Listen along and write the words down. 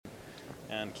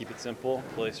and keep it simple,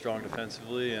 play strong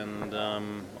defensively, and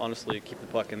honestly keep the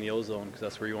puck in the O-zone, because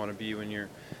that's where you want to be when you're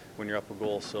up a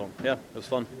goal. So yeah, it was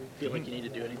fun. Feel like you need to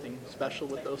do anything special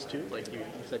with those two? Like you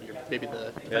said, you're maybe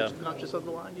the defensive conscious of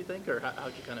the line, do you think? Or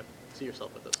how'd you kind of see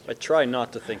yourself with those two? I try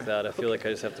not to think that. I feel like I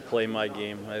just have to play my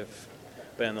game. I've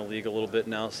been in the league a little bit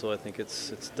now, so I think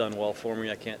it's done well for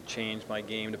me. I can't change my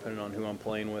game depending on who I'm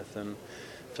playing with, and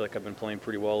I feel like I've been playing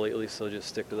pretty well lately, so just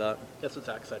stick to that. That's what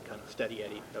Zach said, kind of steady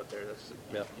Eddie out there.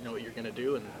 You know what you're going to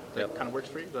do, and that kind of works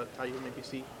for you? Is that how you maybe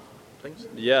see things?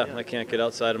 Yeah, I can't get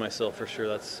outside of myself for sure.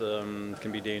 That's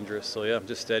can be dangerous. So yeah,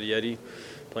 just steady Eddie,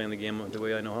 playing the game the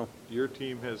way I know how. Your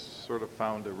team has sort of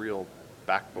found a real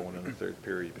backbone in the third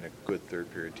period. You've been a good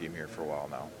third period team here for a while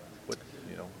now.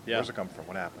 Where's it come from?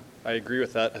 What happened? I agree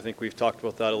with that. I think we've talked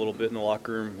about that a little bit in the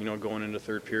locker room. Going into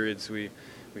third periods, we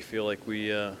feel like we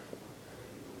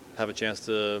have a chance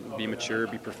to be mature,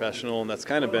 be professional, and that's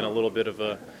kind of been a little bit of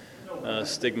a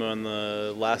stigma in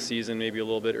the last season, maybe a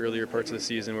little bit earlier parts of the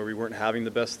season where we weren't having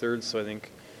the best thirds. So I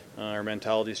think our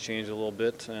mentality's changed a little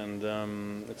bit, and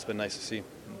it's been nice to see.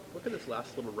 Look at this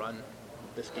last little run,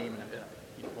 this game, and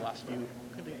the last few.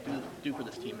 What can you do for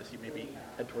this team as you maybe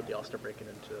head toward the All-Star break and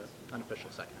into unofficial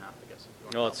second half, I guess?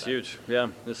 Oh, it's huge. Yeah,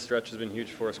 this stretch has been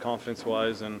huge for us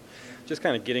confidence-wise, and just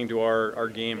kind of getting to our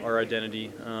game, our identity,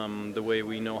 the way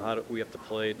we know we have to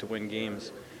play to win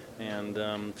games. And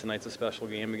tonight's a special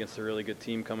game against a really good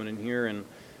team coming in here, and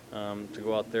to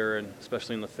go out there, and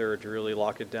especially in the third, to really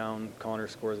lock it down. Connor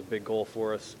scores a big goal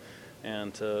for us,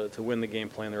 and to win the game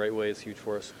playing the right way is huge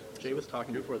for us. Jay was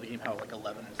talking before the game how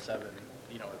 11-7,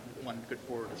 one good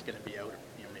forward is going to be out,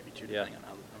 maybe two, depending on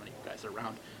how many guys are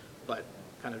around, but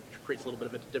kind of creates a little bit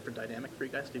of a different dynamic for you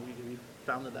guys. Have you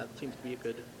found that seems to be a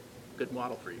good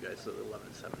model for you guys, so the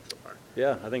 11-7 so far?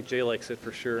 Yeah, I think Jay likes it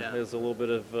for sure. Yeah. There's a little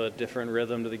bit of a different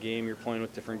rhythm to the game. You're playing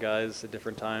with different guys at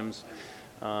different times.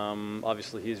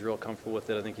 Obviously, he's real comfortable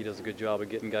with it. I think he does a good job of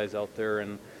getting guys out there,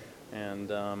 and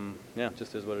it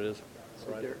just is what it is.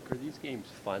 So are these games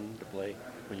fun to play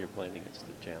when you're playing against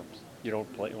the champs? You don't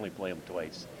only play them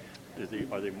twice.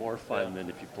 Are they more fun than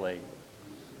if you play?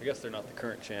 I guess they're not the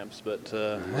current champs, but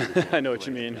I know what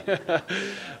you mean.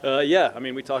 Yeah, I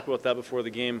mean, we talked about that before the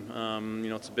game.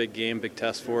 It's a big game, big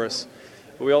test for us.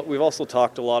 But we've also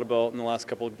talked a lot about in the last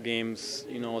couple of games,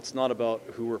 it's not about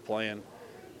who we're playing.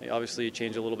 Obviously, you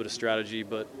change a little bit of strategy,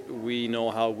 but we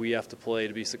know how we have to play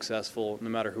to be successful no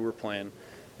matter who we're playing.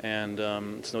 And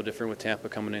it's no different with Tampa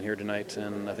coming in here tonight.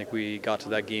 And I think we got to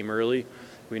that game early.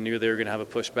 We knew they were going to have a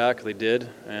pushback. They did,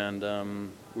 and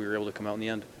we were able to come out in the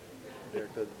end.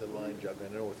 Derek, the line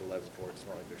juggling, I know with 11-4, it's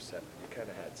not like they're set. You kind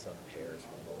of had some pairs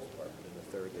for the most part, but in the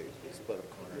third, they split up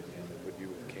Connor and with you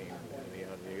with Kane and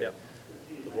Leon. Yep.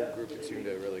 The whole group that seemed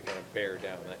to really kind of bear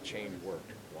down. That change worked.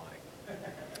 Why?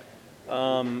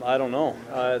 I don't know.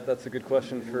 That's a good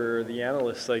question for the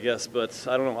analysts, I guess, but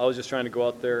I don't know. I was just trying to go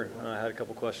out there. I had a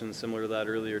couple questions similar to that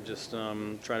earlier, just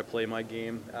trying to play my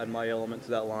game, add my element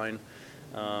to that line.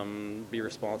 Be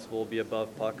responsible, be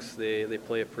above pucks. They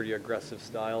play a pretty aggressive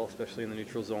style, especially in the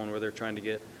neutral zone where they're trying to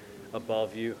get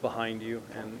above you, behind you,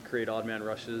 and create odd man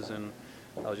rushes, and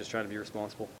I was just trying to be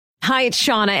responsible. Hi, it's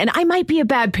Shauna, and I might be a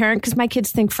bad parent because my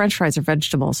kids think French fries are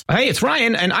vegetables. Hey, it's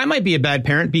Ryan, and I might be a bad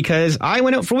parent because I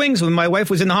went out for wings when my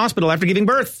wife was in the hospital after giving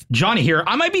birth. Johnny here.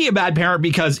 I might be a bad parent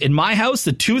because in my house,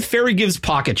 the tooth fairy gives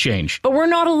pocket change. But we're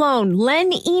not alone.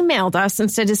 Len emailed us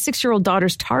and said his 6-year-old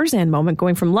daughter's Tarzan moment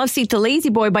going from love seat to lazy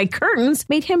boy by curtains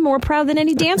made him more proud than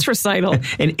any dance recital.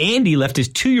 And Andy left his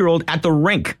 2-year-old at the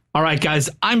rink. All right, guys,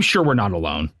 I'm sure we're not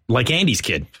alone. Like Andy's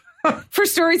kid. For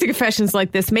stories and confessions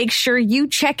like this, make sure you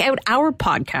check out our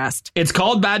podcast. It's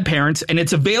called Bad Parents, and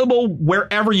it's available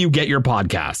wherever you get your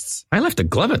podcasts. I left a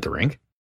glove at the rink.